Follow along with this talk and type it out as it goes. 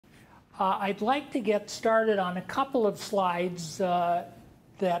I'd like to get started on a couple of slides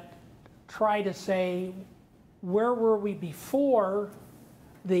that try to say where were we before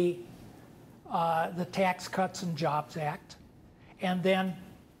the Tax Cuts and Jobs Act, and then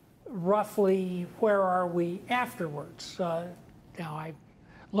roughly where are we afterwards. Now I'm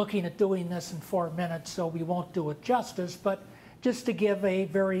looking at doing this in 4 minutes, so we won't do it justice, but just to give a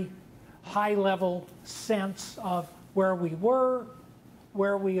very high-level sense of where we were,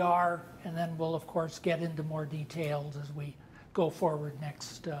 where we are, and then we'll of course get into more details as we go forward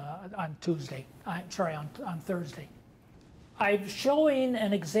next on Thursday. I'm showing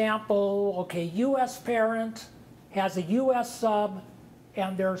an example. Okay, U.S. parent has a U.S. sub,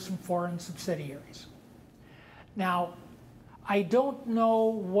 and there are some foreign subsidiaries. Now, I don't know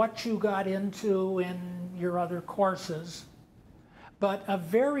what you got into in your other courses, but a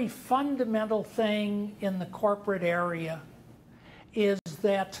very fundamental thing in the corporate area is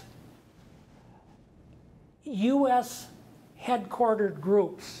that U.S. headquartered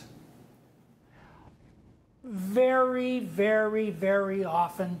groups very, very, very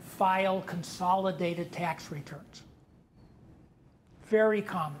often file consolidated tax returns. Very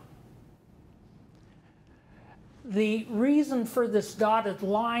common. The reason for this dotted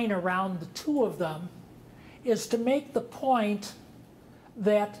line around the two of them is to make the point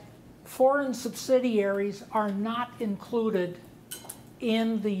that foreign subsidiaries are not included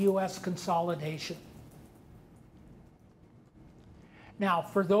in the U.S. consolidation. Now,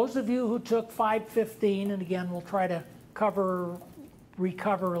 for those of you who took 515, and again, we'll try to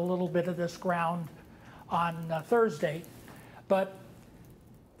recover a little bit of this ground on Thursday, but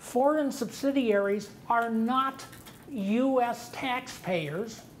foreign subsidiaries are not U.S.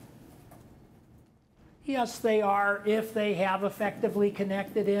 taxpayers. Yes, they are if they have effectively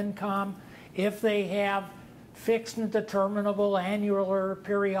connected income, if they have fixed and determinable annual or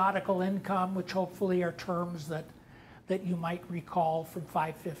periodical income, which hopefully are terms that you might recall from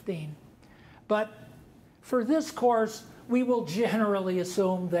 515. But for this course, we will generally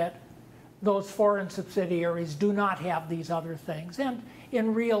assume that those foreign subsidiaries do not have these other things, and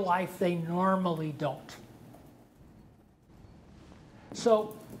in real life they normally don't.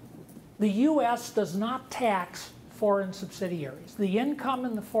 So the U.S. does not tax foreign subsidiaries. The income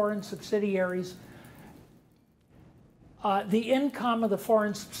in the foreign subsidiaries,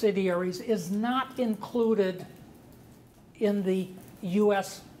 is not included in the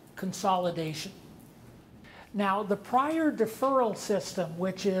U.S. consolidation. Now, the prior deferral system,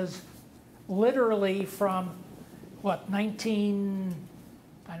 which is literally from, what,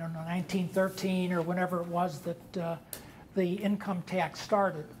 1913 or whenever it was that the income tax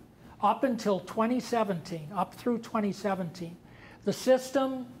started, up until 2017, up through 2017, the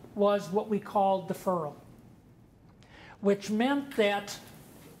system was what we called deferral, which meant that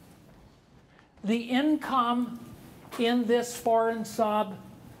the income in this foreign sub,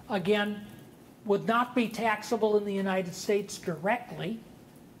 again, would not be taxable in the United States directly,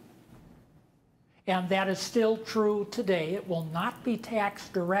 and that is still true today. It will not be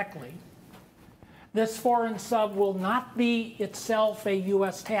taxed directly. This foreign sub will not be itself a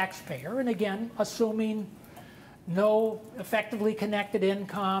U.S. taxpayer, and again, assuming no effectively connected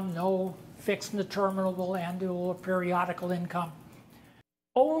income, no fixed and determinable annual or periodical income.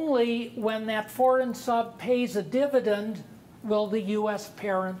 Only when that foreign sub pays a dividend will the U.S.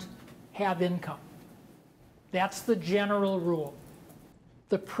 parent have income. That's the general rule.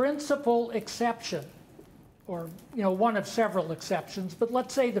 The principal exception, or one of several exceptions, but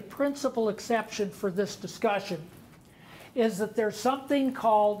let's say the principal exception for this discussion is that there's something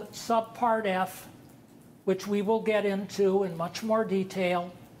called Subpart F, which we will get into in much more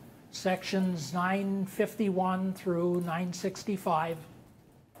detail, sections 951 through 965.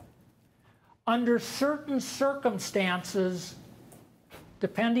 Under certain circumstances,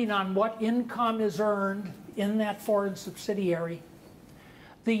 depending on what income is earned in that foreign subsidiary,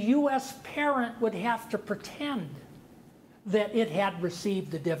 the U.S. parent would have to pretend that it had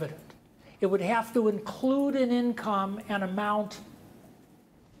received a dividend. It would have to include in income an amount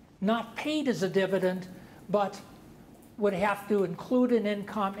not paid as a dividend, but would have to include in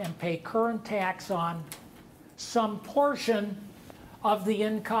income and pay current tax on some portion of the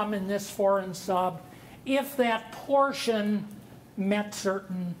income in this foreign sub if that portion met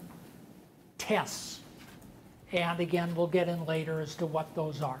certain tests. And again, we'll get in later as to what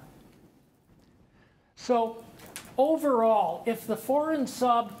those are. So overall, if the foreign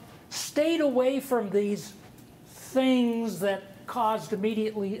sub stayed away from these things that caused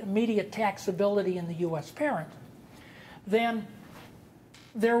immediate taxability in the U.S. parent, then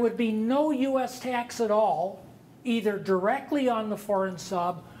there would be no U.S. tax at all, either directly on the foreign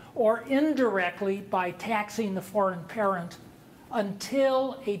sub or indirectly by taxing the foreign parent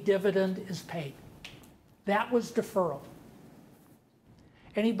until a dividend is paid. That was deferral.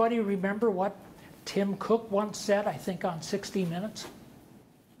 Anybody remember what Tim Cook once said, I think on 60 Minutes?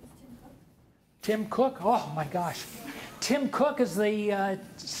 Tim Cook? Oh my gosh. Tim Cook is the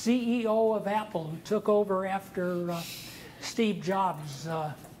CEO of Apple, who took over after Steve Jobs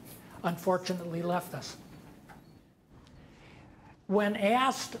unfortunately left us. When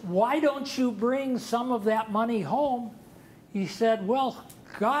asked, why don't you bring some of that money home? He said, well,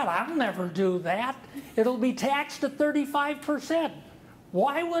 God, I'll never do that. It'll be taxed at 35%.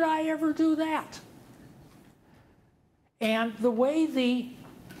 Why would I ever do that? And the way the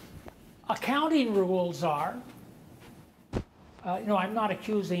accounting rules are, I'm not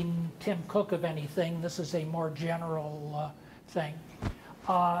accusing Tim Cook of anything. This is a more general thing.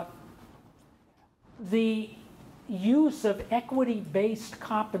 The use of equity-based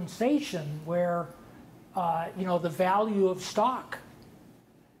compensation, where the value of stock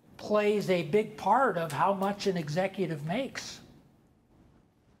plays a big part of how much an executive makes.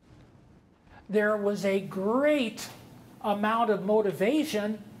 There was a great amount of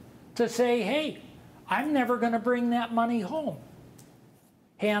motivation to say, hey, I'm never going to bring that money home.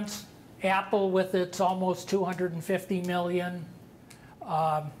 Hence, Apple with its almost 250 million,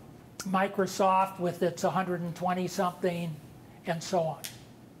 Microsoft with its 120 something, and so on.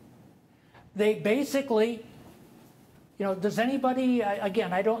 They basically, does anybody,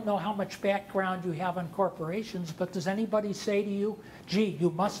 again, I don't know how much background you have on corporations, but does anybody say to you, gee,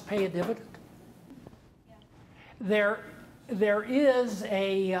 you must pay a dividend? Yeah. There is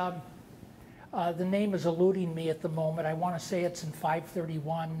a, the name is eluding me at the moment. I want to say it's in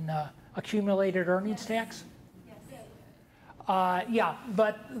 531, accumulated earnings tax. Yeah,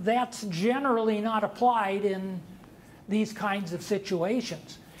 but that's generally not applied in these kinds of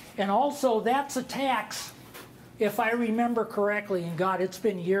situations. And also, that's a tax, if I remember correctly, and God, it's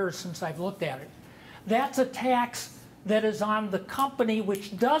been years since I've looked at it, that's a tax that is on the company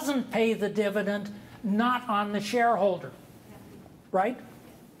which doesn't pay the dividend, not on the shareholder, right?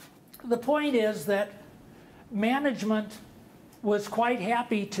 The point is that management was quite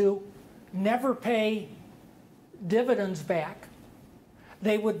happy to never pay dividends back.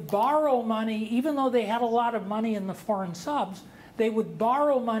 They would borrow money, even though they had a lot of money in the foreign subs, they would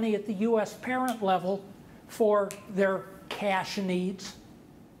borrow money at the US parent level for their cash needs.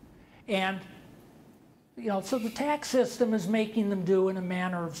 And, so the tax system is making them do, in a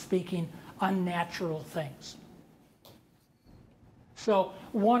manner of speaking, unnatural things. So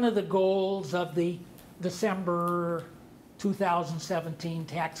one of the goals of the December 2017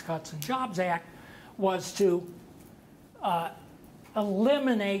 Tax Cuts and Jobs Act was to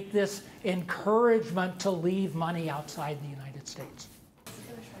eliminate this encouragement to leave money outside the United States.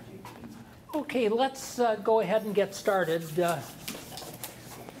 Okay, let's go ahead and get started.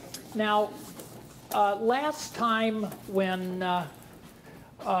 Now, last time when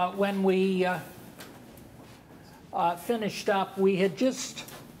we finished up, we had just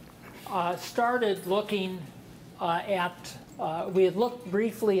started looking we had looked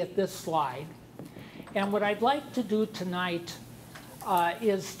briefly at this slide. And what I'd like to do tonight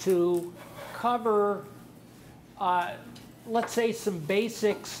is to cover, let's say, some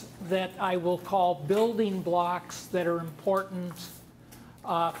basics that I will call building blocks that are important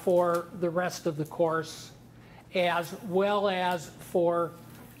for the rest of the course, as well as for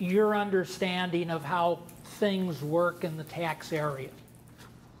your understanding of how things work in the tax area.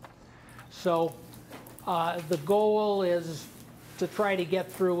 So the goal is to try to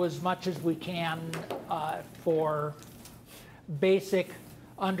get through as much as we can for basic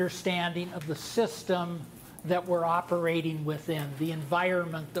understanding of the system that we're operating within, the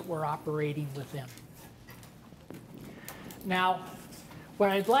environment that we're operating within. Now, what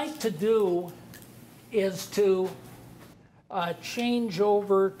I'd like to do is to change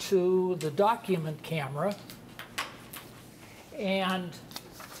over to the document camera and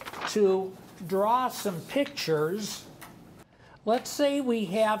to draw some pictures. Let's say we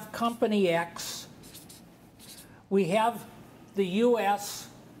have company X. We have the US.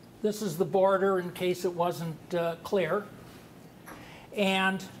 This is the border in case it wasn't clear.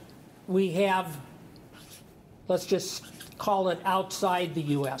 And we have, let's just call it outside the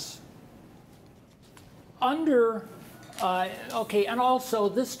US. Okay, and also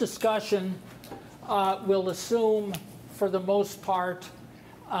this discussion will assume, for the most part,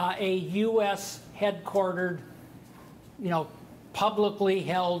 a US headquartered, publicly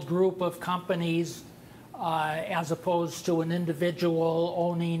held group of companies as opposed to an individual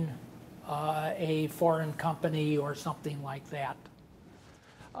owning a foreign company or something like that.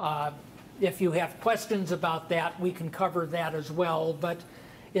 If you have questions about that, we can cover that as well. But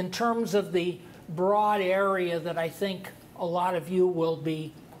in terms of the broad area that I think a lot of you will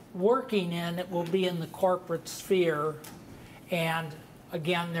be working in, it will be in the corporate sphere. And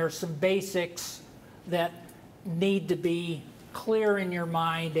again, there's some basics that need to be clear in your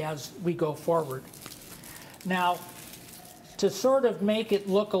mind as we go forward. Now, to sort of make it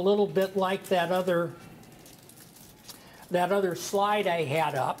look a little bit like that other slide I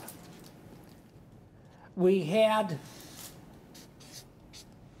had up, we had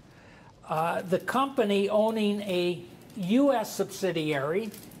the company owning a U.S.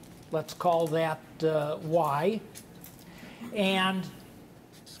 subsidiary, let's call that Y, and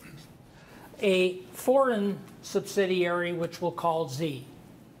a foreign subsidiary, which we'll call Z.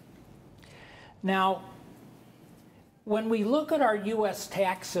 Now, when we look at our U.S.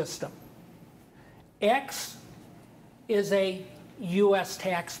 tax system, X is a U.S.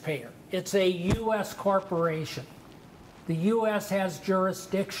 taxpayer. It's a U.S. corporation. The U.S. has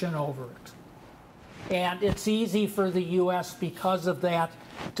jurisdiction over it. And it's easy for the U.S. because of that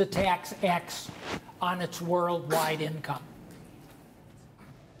to tax X on its worldwide income.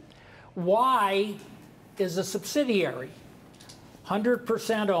 Y is a subsidiary,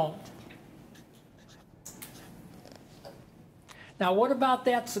 100% owned. Now, what about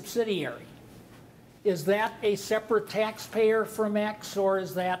that subsidiary? Is that a separate taxpayer from X, or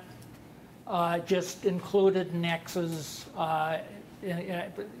is that just included in X's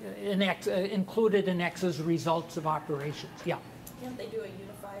included in X's results of operations? Yeah. Can't they do a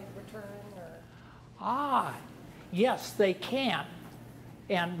unified return or? Ah, yes, they can.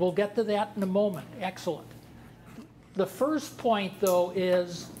 And we'll get to that in a moment. Excellent. The first point, though,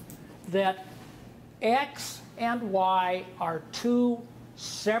 is that X and Y are two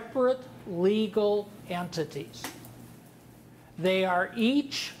separate legal entities. They are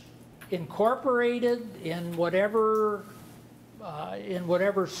each incorporated in whatever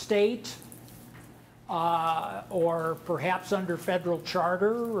state, or perhaps under federal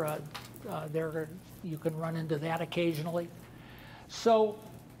charter. You can run into that occasionally. So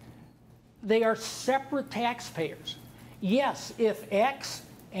they are separate taxpayers. Yes, if X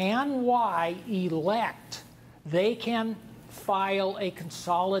and Y elect, they can file a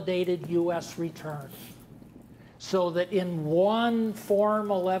consolidated U.S. return, so that in one Form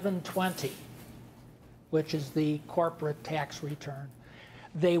 1120, which is the corporate tax return,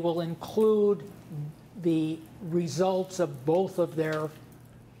 they will include the results of both of their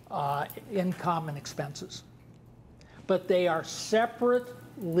income and expenses. But they are separate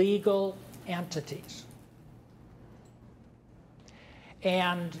legal entities.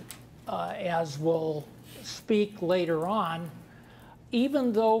 And as we'll speak later on,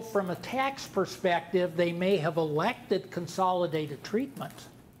 even though from a tax perspective they may have elected consolidated treatment,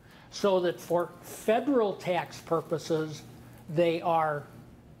 so that for federal tax purposes they are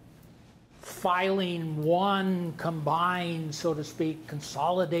filing one combined, so to speak,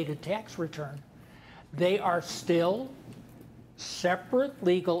 consolidated tax return, they are still separate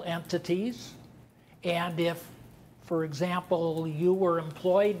legal entities. And if, for example, you were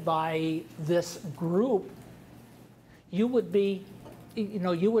employed by this group, you would be,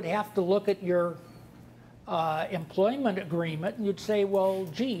 you would have to look at your employment agreement, and you'd say, well,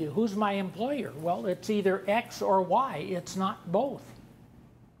 gee, who's my employer? Well, it's either X or Y. It's not both.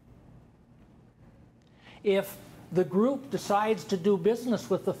 If the group decides to do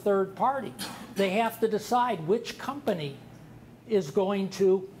business with a third party, they have to decide which company is going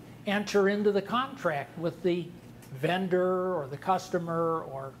to enter into the contract with the vendor or the customer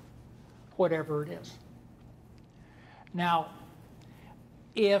or whatever it is. Now,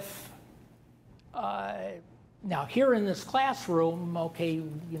 now here in this classroom, okay,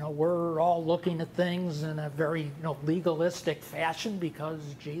 we're all looking at things in a very legalistic fashion because,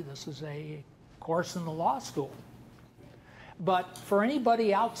 gee, this is a course in the law school. But for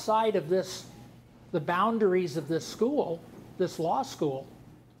anybody outside of the boundaries of this school, this law school,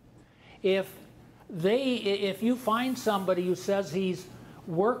 if you find somebody who says he's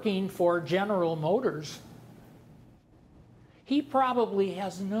working for General Motors, he probably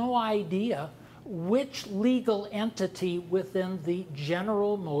has no idea which legal entity within the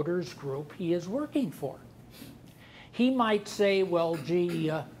General Motors group he is working for. He might say, well,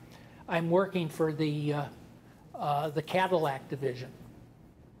 gee, I'm working for the Cadillac division,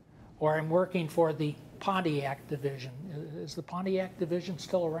 or I'm working for the Pontiac division. Is the Pontiac division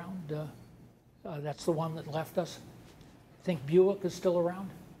still around? That's the one that left us. I think Buick is still around?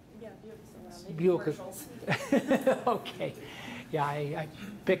 Yeah, Buick's around. Maybe Buick commercials. Okay. Yeah, I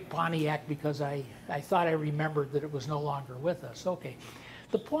picked Pontiac because I thought I remembered that it was no longer with us. Okay.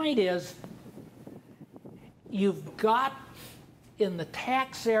 The point is, you've got in the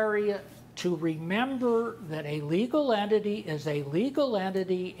tax area to remember that a legal entity is a legal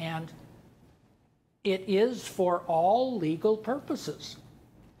entity, and it is for all legal purposes,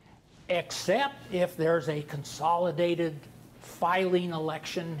 except if there's a consolidated filing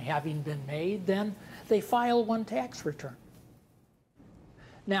election having been made, then they file one tax return.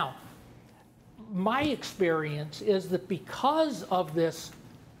 Now, my experience is that because of this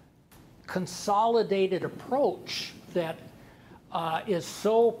consolidated approach that is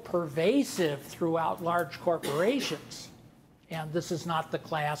so pervasive throughout large corporations, and this is not the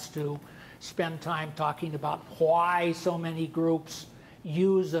class to spend time talking about why so many groups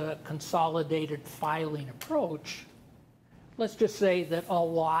use a consolidated filing approach, let's just say that a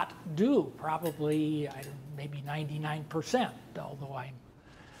lot do, probably maybe 99%, although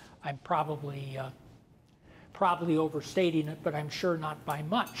I'm probably overstating it, but I'm sure not by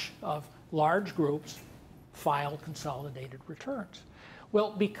much, of large groups file consolidated returns.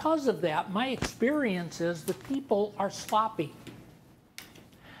 Well, because of that, my experience is that people are sloppy.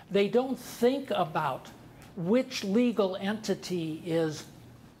 They don't think about which legal entity is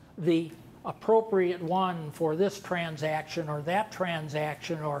the appropriate one for this transaction or that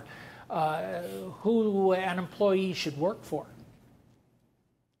transaction, or who an employee should work for.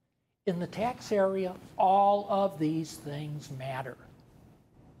 In the tax area, all of these things matter.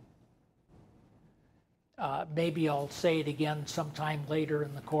 Maybe I'll say it again sometime later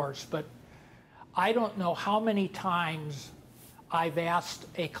in the course, but I don't know how many times I've asked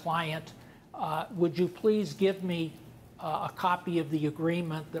a client, would you please give me a copy of the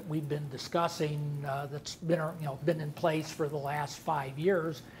agreement that we've been discussing that's been in place for the last 5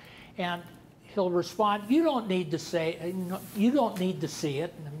 years, and he'll respond, you don't need to say, you don't need to see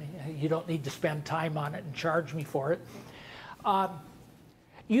it, you don't need to spend time on it and charge me for it.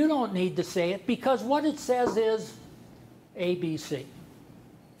 You don't need to say it because what it says is ABC.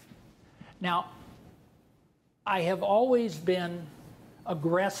 Now, I have always been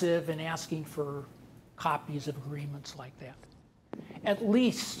aggressive in asking for copies of agreements like that. At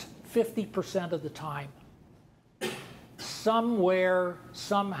least 50% of the time, somewhere,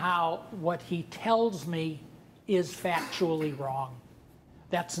 somehow, what he tells me is factually wrong.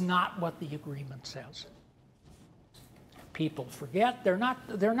 That's not what the agreement says. People forget. They're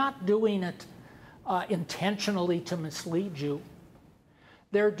not doing it intentionally to mislead you.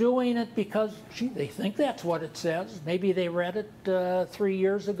 They're doing it because, gee, they think that's what it says. Maybe they read it 3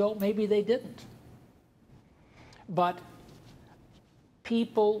 years ago. Maybe they didn't. But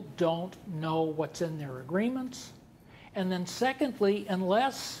people don't know what's in their agreements. And then secondly,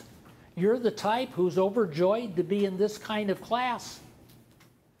 unless you're the type who's overjoyed to be in this kind of class,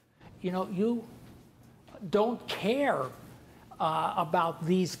 you don't care about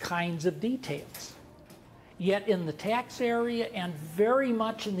these kinds of details. Yet in the tax area, and very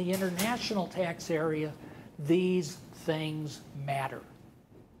much in the international tax area, these things matter.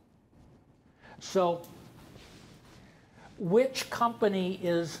 So, which company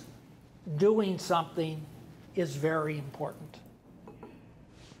is doing something is very important.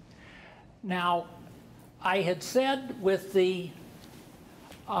 Now, I had said with the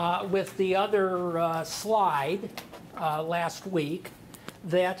other slide last week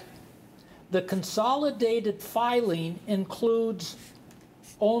that the consolidated filing includes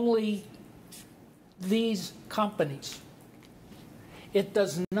only these companies. It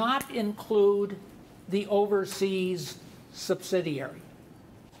does not include the overseas subsidiary.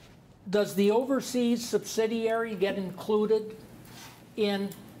 Does the overseas subsidiary get included in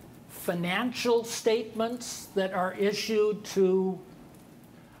financial statements that are issued to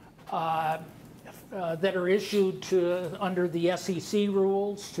under the SEC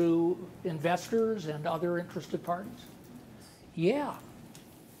rules to investors and other interested parties? Yeah,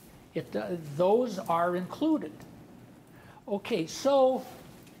 those are included. Okay, so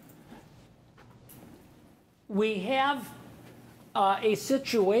we have a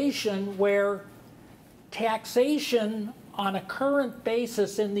situation where taxation on a current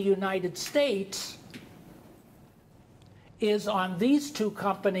basis in the United States is on these two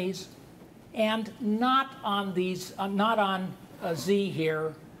companies and not on these, not on Z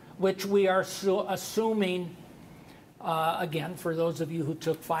here, which we are assuming, again, for those of you who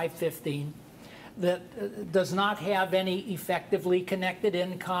took 515, that does not have any effectively connected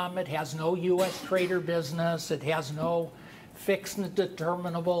income. It has no U.S. trader business. It has no fixed and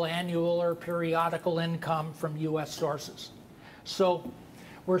determinable annual or periodical income from U.S. sources. So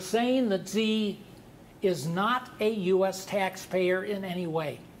we're saying that Z is not a U.S. taxpayer in any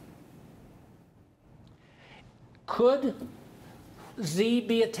way. Could Z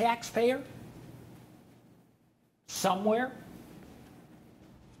be a taxpayer somewhere?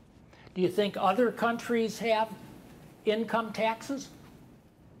 Do you think other countries have income taxes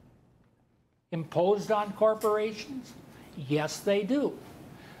imposed on corporations? Yes, they do.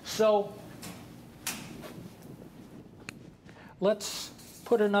 So let's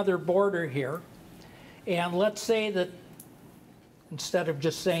put another border here, and let's say that instead of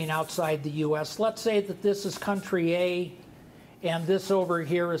just saying outside the US, let's say that this is country A and this over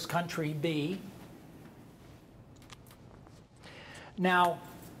here is country B. Now,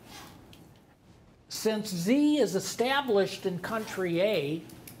 since Z is established in country A,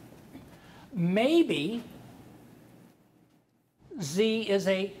 maybe Z is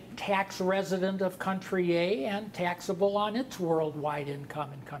a tax resident of country A and taxable on its worldwide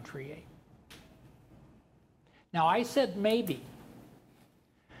income in country A. Now, I said maybe.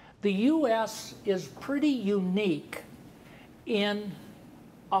 The U.S. is pretty unique in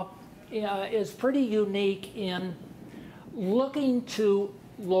looking to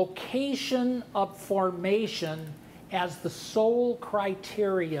location of formation as the sole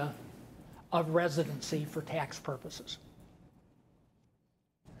criteria of residency for tax purposes.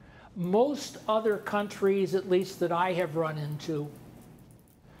 Most other countries, at least that I have run into,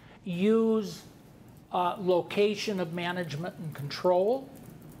 use location of management and control,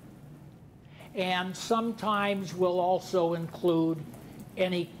 and sometimes will also include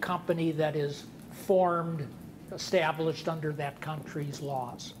any company that is formed, established under that country's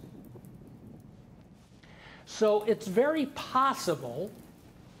laws. So it's very possible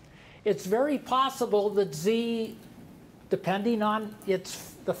that Z, depending on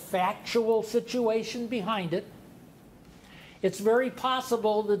the factual situation behind it, it's very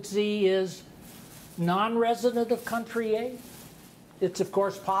possible that Z is non-resident of country A. It's of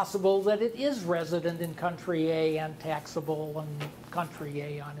course possible that it is resident in country A and taxable in country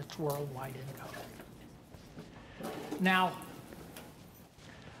A on its worldwide income. Now,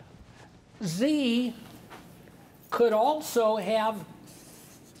 Z could also have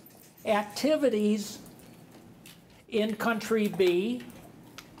activities in country B.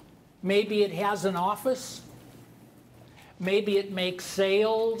 Maybe it has an office. Maybe it makes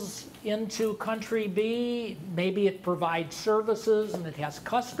sales into country B. Maybe it provides services and it has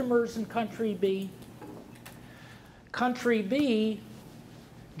customers in country B. Country B,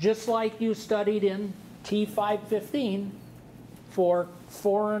 just like you studied in T515 for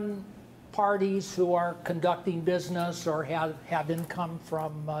foreign parties who are conducting business or have income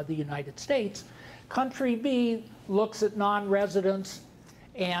from the United States, country B looks at non-residents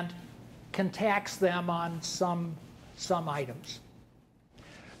and can tax them on some items.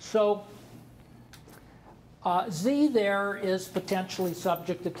 So Z there is potentially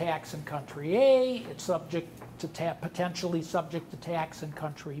subject to tax in country A. It's potentially subject to tax in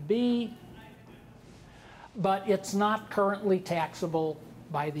country B. But it's not currently taxable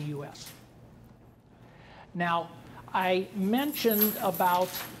by the U.S. Now, I mentioned about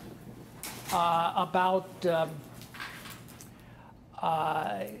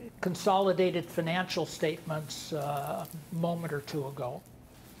consolidated financial statements a moment or two ago.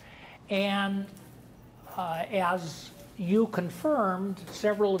 And as you confirmed,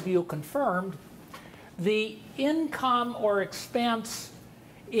 several of you confirmed, the income or expense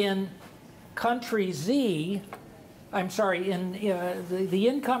in country Z, I'm sorry, the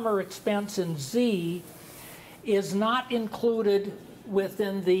income or expense in Z is not included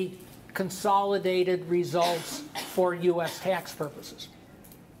within the consolidated results for U.S. tax purposes.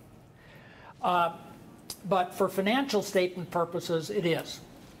 But for financial statement purposes, it is.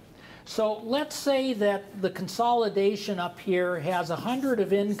 So let's say that the consolidation up here has 100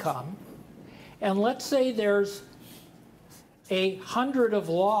 of income, and let's say there's 100 of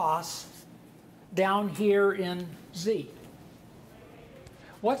loss down here in Z.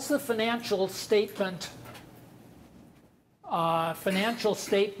 What's the financial statement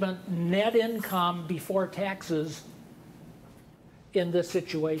net income before taxes in this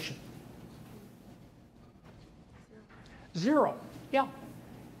situation? Zero. Yeah,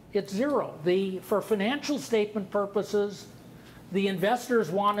 it's zero. For financial statement purposes, the investors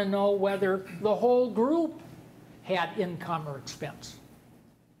want to know whether the whole group had income or expense.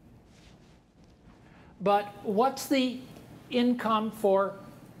 But what's the income for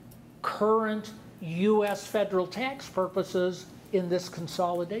current U.S. federal tax purposes in this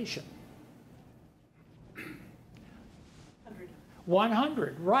consolidation?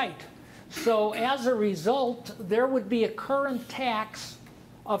 100, right. So as a result, there would be a current tax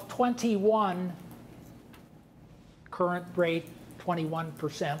of 21, current rate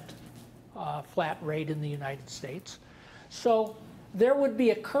 21%, flat rate in the United States. So there would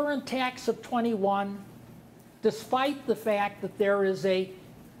be a current tax of 21 despite the fact that there is a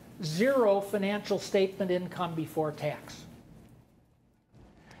 0 financial statement income before tax.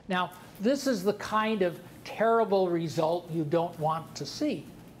 Now, this is the kind of terrible result you don't want to see.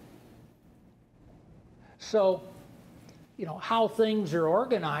 So, you know, how things are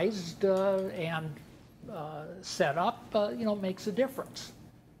organized and set up, you know, makes a difference.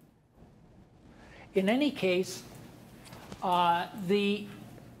 In any case, the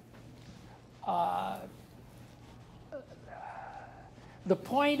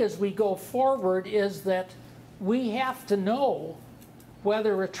point as we go forward is that we have to know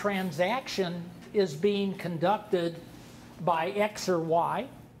whether a transaction is being conducted by X or Y,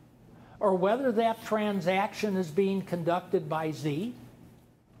 or whether that transaction is being conducted by Z,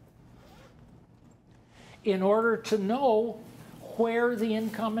 in order to know where the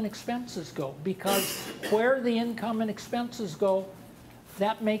income and expenses go. Because where the income and expenses go,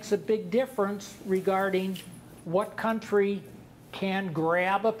 that makes a big difference regarding what country can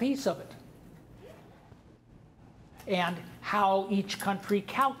grab a piece of it and how each country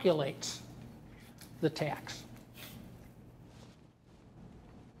calculates the tax.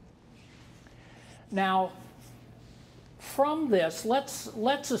 Now, from this,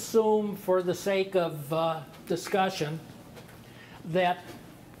 let's assume, for the sake of discussion, that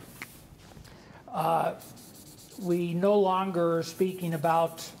we no longer are speaking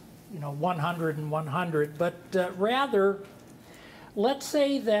about, you know, 100 and 100, but rather, let's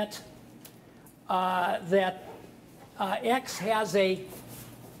say that X has a.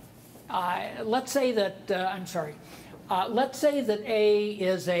 Let's say that let's say that A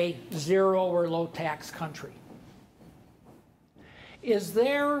is a 0 or low tax country. Is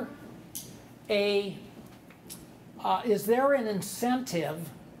there an incentive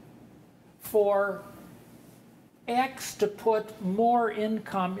for X to put more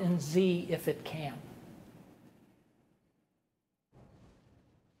income in Z if it can?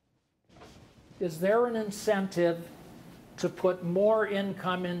 Is there an incentive to put more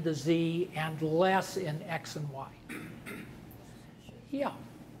income into Z and less in X and Y? Yeah.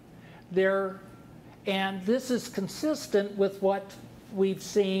 And this is consistent with what we've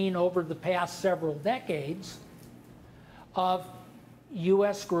seen over the past several decades of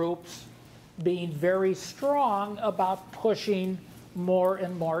U.S. groups being very strong about pushing more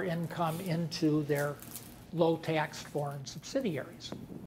and more income into their low-taxed foreign subsidiaries.